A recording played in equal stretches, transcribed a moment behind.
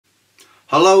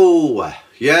Hello,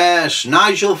 yes,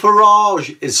 Nigel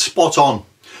Farage is spot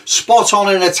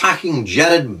on in attacking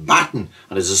Gerard Batten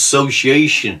and his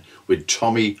association with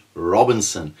Tommy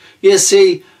Robinson. You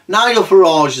see, Nigel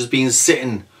Farage has been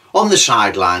sitting on the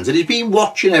sidelines and he's been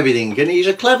watching everything, and he's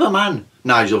a clever man,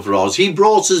 Nigel Farage. He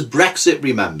brought us Brexit,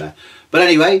 remember. But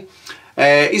anyway,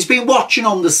 he's been watching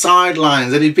on the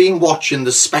sidelines and he's been watching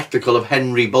the spectacle of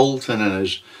Henry Bolton and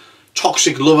his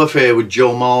toxic love affair with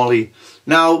Jo Marley.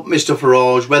 Now, Mr.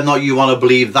 Farage, whether or not you want to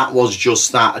believe that was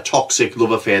just that, a toxic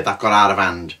love affair that got out of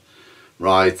hand,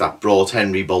 right, that brought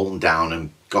Henry Bolton down and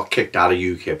got kicked out of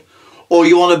UKIP, or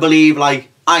you want to believe, like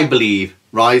I believe,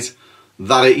 right,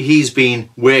 that he's been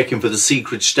working for the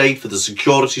secret state, for the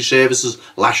security services,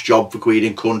 last job for Queen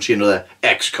and Country, another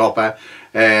ex-copper,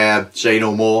 say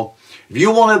no more. If you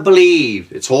want to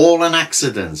believe it's all an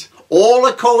accident, all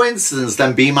a coincidence,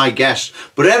 then be my guest.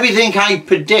 But everything I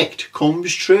predict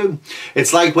comes true.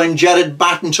 It's like when Gerard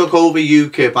Batten took over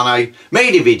UKIP, and I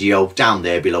made a video down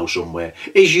there below somewhere.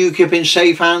 Is UKIP in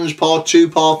safe hands? Part 2,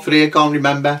 part 3, I can't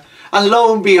remember. And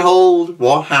lo and behold,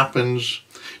 what happens?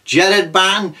 Gerard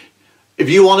Batten, if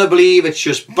you want to believe it's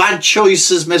just bad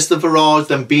choices, Mr. Farage,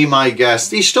 then be my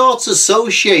guest. He starts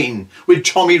associating with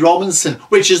Tommy Robinson,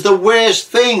 which is the worst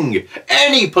thing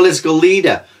any political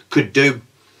leader could do.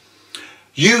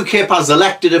 UKIP has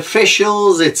elected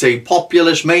officials, it's a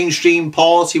populist mainstream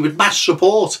party with mass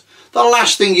support. The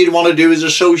last thing you'd want to do is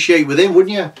associate with him,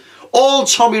 wouldn't you? All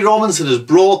Tommy Robinson has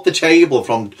brought to the table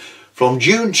from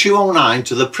June 2009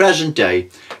 to the present day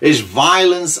is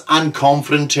violence and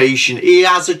confrontation. He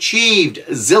has achieved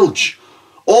zilch.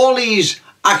 All he's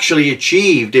actually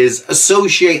achieved is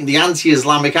associating the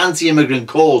anti-Islamic, anti-immigrant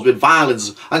cause with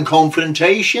violence and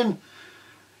confrontation.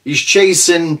 He's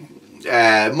chasing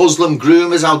Muslim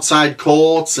groomers outside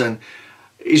courts, and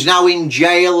he's now in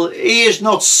jail. He is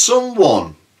not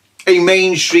someone a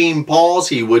mainstream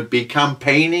party would be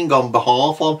campaigning on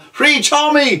behalf of. Free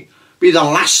Tommy be the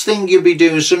last thing you'd be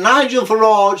doing. So Nigel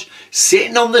Farage,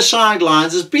 sitting on the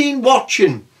sidelines, has been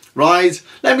watching, right?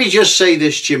 Let me just say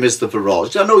this to you, Mr.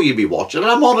 Farage. I know you'll be watching, and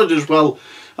I'm honoured as well.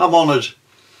 I'm honoured.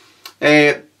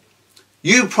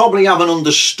 You probably haven't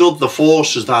understood the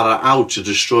forces that are out to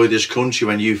destroy this country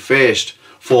when you first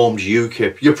formed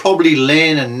UKIP. You're probably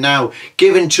learning now,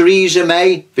 given Theresa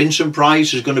May, Vincent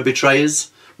Price is going to betray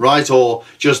us, right? Or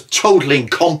just total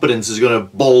incompetence is going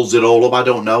to balls it all up, I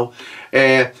don't know.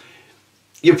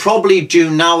 You probably do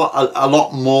now a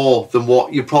lot more than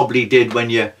what you probably did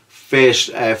when you first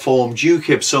formed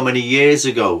UKIP so many years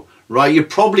ago, right? You're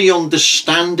probably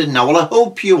understanding now. Well, I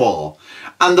hope you are.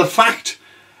 And the fact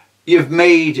you've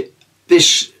made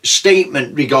this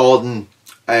statement regarding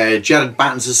Gerard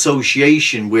Batten's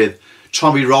association with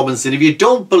Tommy Robinson, if you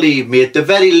don't believe me, at the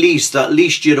very least, at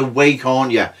least you're awake,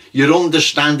 aren't you? You're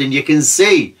understanding. You can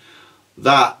see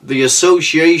that the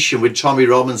association with Tommy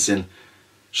Robinson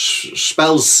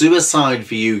spells suicide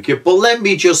for UKIP. But let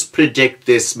me just predict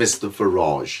this, Mr.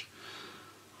 Farage.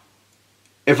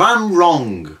 If I'm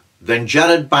wrong, then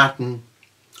Gerard Batten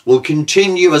will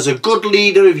continue as a good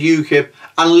leader of UKIP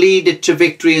and lead it to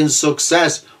victory and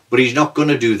success. But he's not going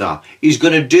to do that. He's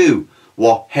going to do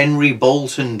what Henry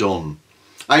Bolton done.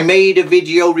 I made a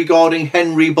video regarding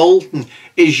Henry Bolton.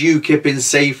 Is UKIP in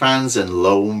safe hands? And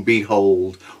lo and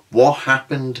behold, what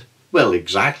happened? Well,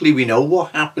 exactly, we know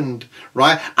what happened,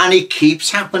 right? And it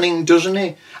keeps happening, doesn't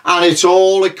it? And it's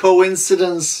all a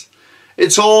coincidence.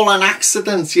 It's all an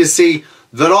accident, you see.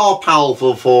 There are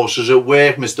powerful forces at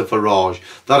work, Mr. Farage,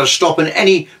 that are stopping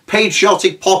any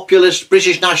patriotic, populist,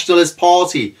 British nationalist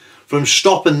party from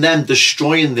stopping them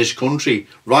destroying this country,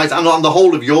 right? And on the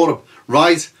whole of Europe,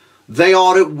 right? They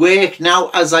are at work now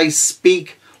as I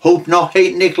speak. Hope Not,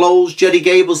 Hate Nick Lowell's, Jerry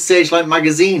Gable's Searchlight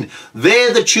magazine.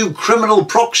 They're the two criminal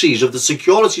proxies of the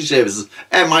security services,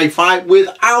 MI5,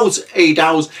 without a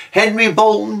doubt. Henry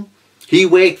Bolton, he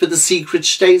worked for the secret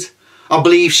state. I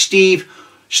believe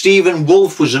Stephen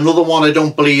Wolf was another one. I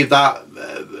don't believe that.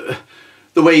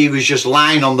 The way he was just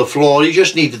lying on the floor, he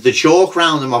just needed the chalk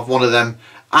round him of one of them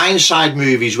Ironside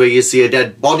movies where you see a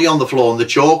dead body on the floor and the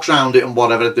chalk's round it and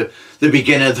whatever at the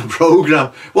beginning of the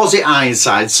programme. Was it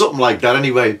Ironside? Something like that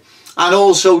anyway. And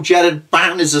also Gerard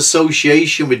Batten's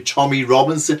association with Tommy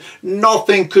Robinson.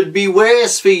 Nothing could be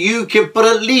worse for UKIP, but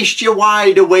at least you're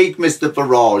wide awake, Mr.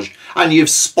 Farage, and you've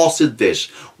spotted this.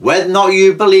 Whether or not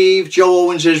you believe Joe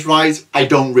Owens is right, I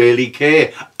don't really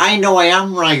care. I know I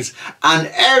am right,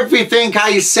 and everything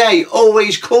I say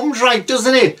always comes right,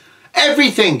 doesn't it?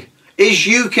 Everything. Is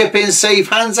UKIP in safe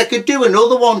hands? I could do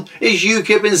another one. Is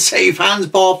UKIP in safe hands,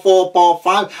 part 4, part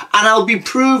 5? And I'll be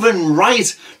proven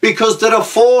right, because there are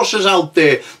forces out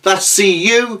there that see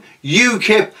you,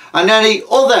 UKIP and any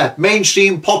other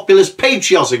mainstream populist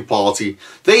patriotic party.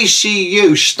 They see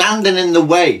you standing in the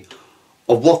way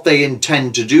of what they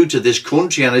intend to do to this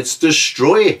country, and it's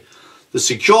destroy it. The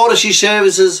security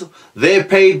services, they're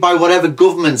paid by whatever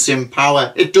government's in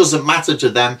power. It doesn't matter to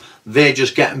them. They're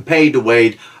just getting paid a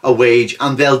wage,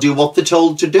 and they'll do what they're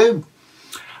told to do.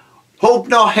 Hope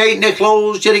Not, Hate Nick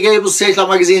Lowe's, Jerry Gable's Satellite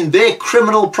Magazine, they're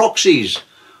criminal proxies.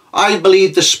 I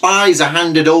believe the spies are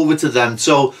handed over to them,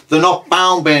 so they're not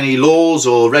bound by any laws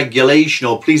or regulation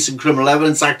or Police and Criminal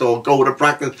Evidence Act or Code of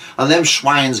Practice, and them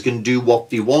swines can do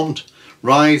what they want,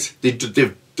 right?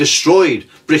 They've destroyed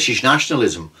British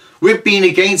nationalism. We've been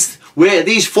against, where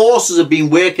these forces have been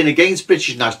working against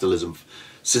British nationalism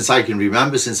since I can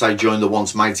remember, since I joined the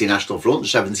once mighty National Front in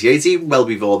 78, even well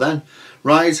before then,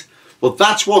 right? But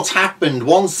that's what's happened.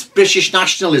 Once British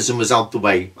nationalism was out the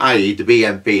way, i.e. the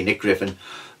BNP, Nick Griffin,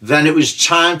 then it was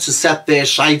time to set their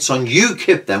sights on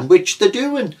UKIP then, which they're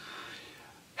doing.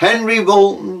 Henry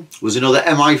Bolton was another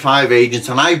MI5 agent,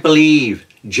 and I believe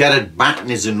Gerard Batten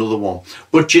is another one.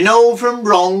 But you know, if I'm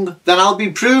wrong, then I'll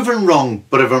be proven wrong.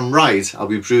 But if I'm right, I'll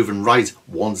be proven right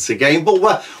once again.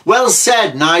 But well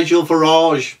said, Nigel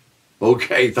Farage.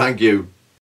 Okay, thank you.